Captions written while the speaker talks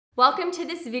Welcome to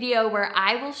this video where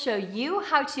I will show you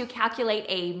how to calculate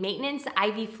a maintenance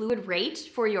IV fluid rate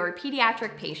for your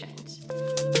pediatric patient.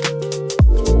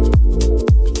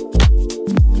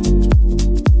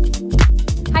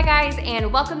 Hi guys,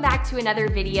 and welcome back to another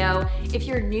video. If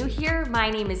you're new here, my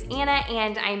name is Anna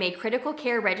and I'm a critical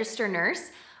care register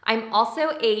nurse. I'm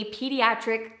also a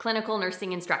pediatric clinical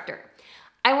nursing instructor.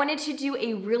 I wanted to do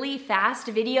a really fast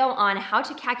video on how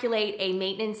to calculate a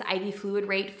maintenance IV fluid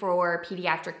rate for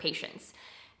pediatric patients.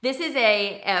 This is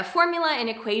a formula and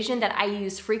equation that I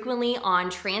use frequently on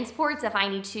transports if I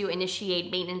need to initiate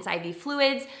maintenance IV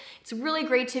fluids. It's really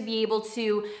great to be able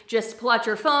to just pull out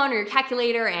your phone or your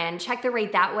calculator and check the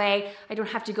rate that way. I don't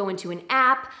have to go into an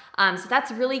app, so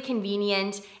that's really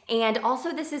convenient. And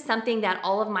also this is something that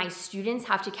all of my students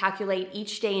have to calculate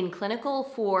each day in clinical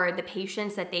for the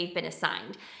patients that they've been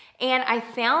assigned. And I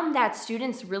found that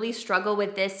students really struggle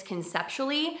with this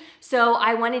conceptually, so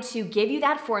I wanted to give you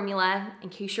that formula in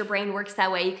case your brain works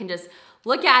that way. You can just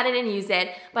look at it and use it,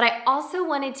 but I also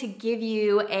wanted to give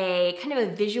you a kind of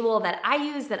a visual that I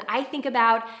use, that I think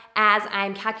about as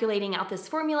I'm calculating out this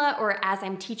formula or as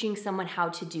I'm teaching someone how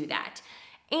to do that.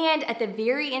 And at the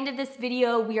very end of this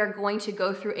video, we are going to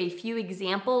go through a few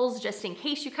examples just in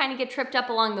case you kind of get tripped up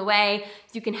along the way,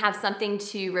 so you can have something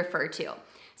to refer to.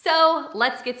 So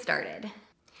let's get started.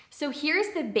 So here's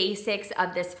the basics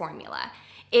of this formula.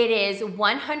 It is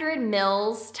 100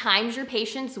 mils times your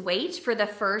patient's weight for the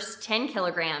first 10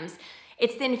 kilograms.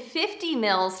 It's then 50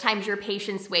 mils times your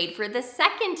patient's weight for the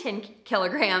second 10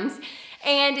 kilograms.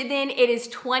 And then it is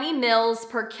 20 mils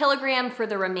per kilogram for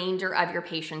the remainder of your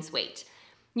patient's weight.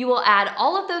 You will add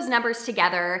all of those numbers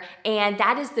together, and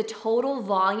that is the total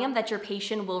volume that your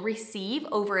patient will receive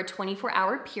over a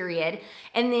 24-hour period.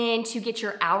 And then to get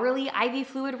your hourly IV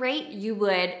fluid rate, you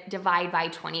would divide by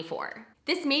 24.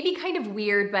 This may be kind of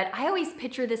weird, but I always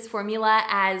picture this formula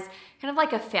as kind of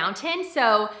like a fountain.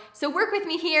 So work with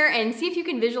me here and see if you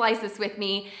can visualize this with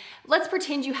me. Let's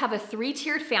pretend you have a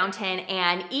 3-tiered fountain,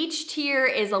 and each tier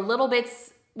is a little bit,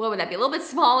 what would that be? A little bit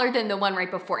smaller than the one right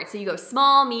before it. So you go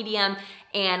small, medium,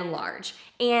 and large.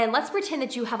 And let's pretend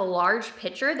that you have a large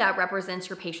pitcher that represents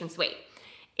your patient's weight.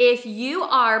 If you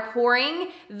are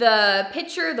pouring the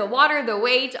pitcher, the water, the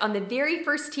weight on the very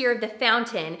first tier of the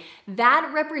fountain,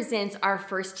 that represents our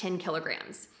first 10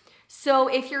 kilograms. So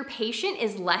if your patient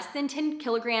is less than 10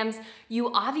 kilograms,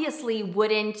 you obviously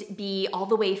wouldn't be all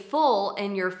the way full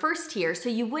in your first tier, so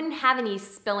you wouldn't have any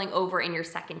spilling over in your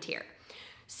second tier.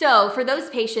 So for those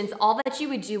patients, all that you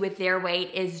would do with their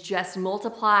weight is just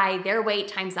multiply their weight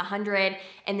times 100,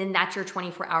 and then that's your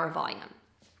 24-hour volume.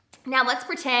 Now let's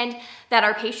pretend that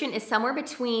our patient is somewhere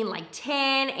between like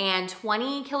 10 and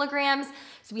 20 kilograms.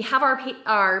 So we have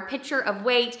our pitcher of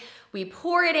weight, we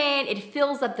pour it in, it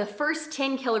fills up the first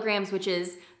 10 kilograms, which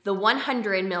is the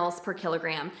 100 mils per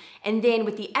kilogram. And then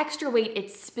with the extra weight, it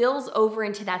spills over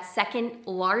into that second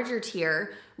larger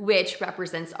tier, which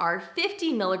represents our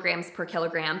 50 milligrams per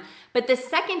kilogram. But the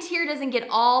second tier doesn't get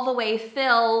all the way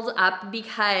filled up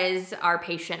because our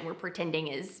patient, we're pretending,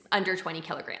 is under 20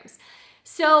 kilograms.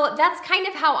 So that's kind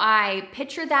of how I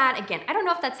picture that. Again, I don't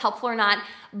know if that's helpful or not,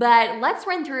 but let's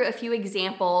run through a few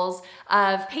examples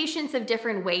of patients of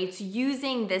different weights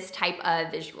using this type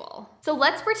of visual. So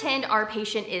let's pretend our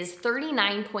patient is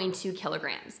 39.2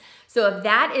 kilograms. So if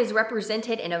that is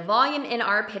represented in a volume in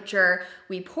our pitcher,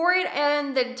 we pour it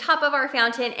in the top of our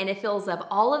fountain and it fills up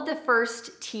all of the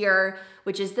first tier,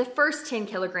 which is the first 10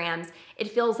 kilograms.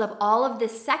 It fills up all of the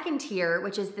second tier,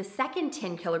 which is the second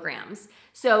 10 kilograms.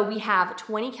 So we have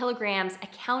 20 kilograms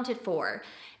accounted for.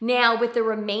 Now with the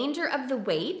remainder of the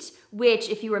weight, which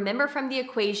if you remember from the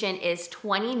equation is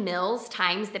 20 mils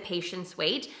times the patient's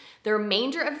weight, the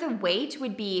remainder of the weight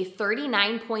would be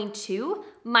 39.2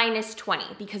 minus 20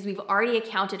 because we've already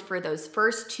accounted for those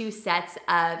first two sets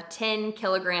of 10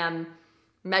 kilogram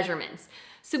measurements.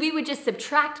 So we would just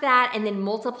subtract that and then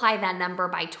multiply that number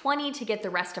by 20 to get the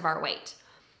rest of our weight.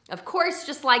 Of course,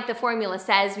 just like the formula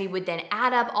says, we would then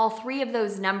add up all three of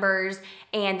those numbers,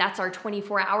 and that's our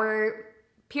 24-hour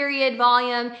period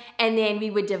volume, and then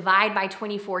we would divide by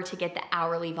 24 to get the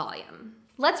hourly volume.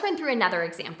 Let's run through another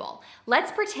example.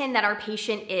 Let's pretend that our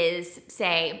patient is,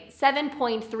 say,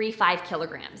 7.35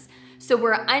 kilograms. So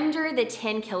we're under the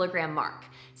 10 kilogram mark.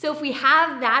 So if we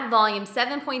have that volume,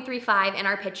 7.35 in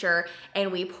our pitcher,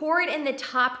 and we pour it in the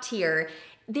top tier,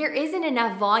 there isn't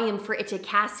enough volume for it to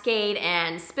cascade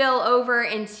and spill over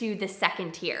into the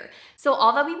second tier. So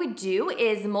all that we would do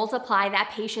is multiply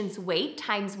that patient's weight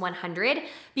times 100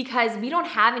 because we don't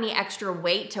have any extra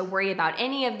weight to worry about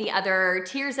any of the other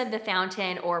tiers of the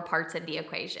fountain or parts of the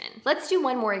equation. Let's do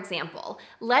one more example.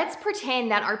 Let's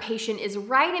pretend that our patient is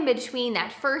right in between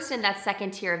that first and that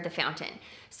second tier of the fountain.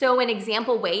 So an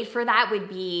example weight for that would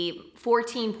be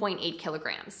 14.8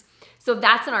 kilograms. So if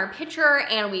that's in our pitcher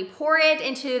and we pour it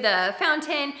into the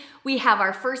fountain, we have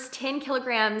our first 10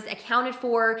 kilograms accounted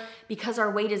for. Because our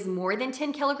weight is more than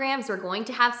 10 kilograms, we're going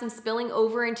to have some spilling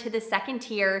over into the second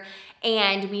tier.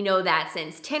 And we know that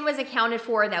since 10 was accounted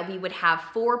for, that we would have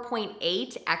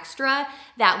 4.8 extra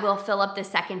that will fill up the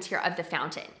second tier of the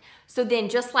fountain. So then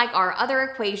just like our other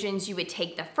equations, you would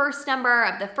take the first number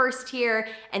of the first tier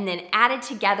and then add it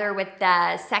together with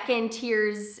the second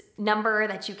tier's number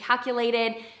that you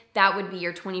calculated. That would be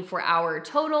your 24-hour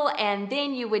total, and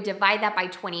then you would divide that by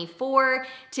 24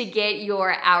 to get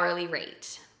your hourly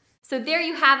rate. So there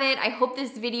you have it. I hope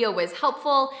this video was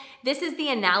helpful. This is the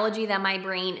analogy that my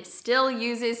brain still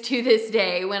uses to this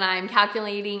day when I'm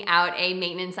calculating out a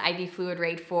maintenance IV fluid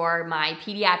rate for my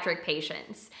pediatric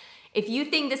patients. If you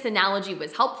think this analogy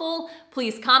was helpful,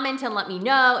 please comment and let me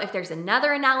know. If there's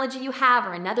another analogy you have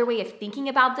or another way of thinking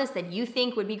about this that you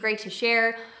think would be great to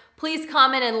share, please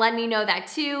comment and let me know that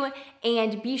too.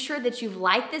 And be sure that you've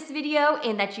liked this video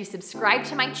and that you subscribe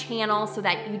to my channel so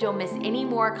that you don't miss any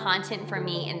more content from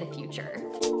me in the future.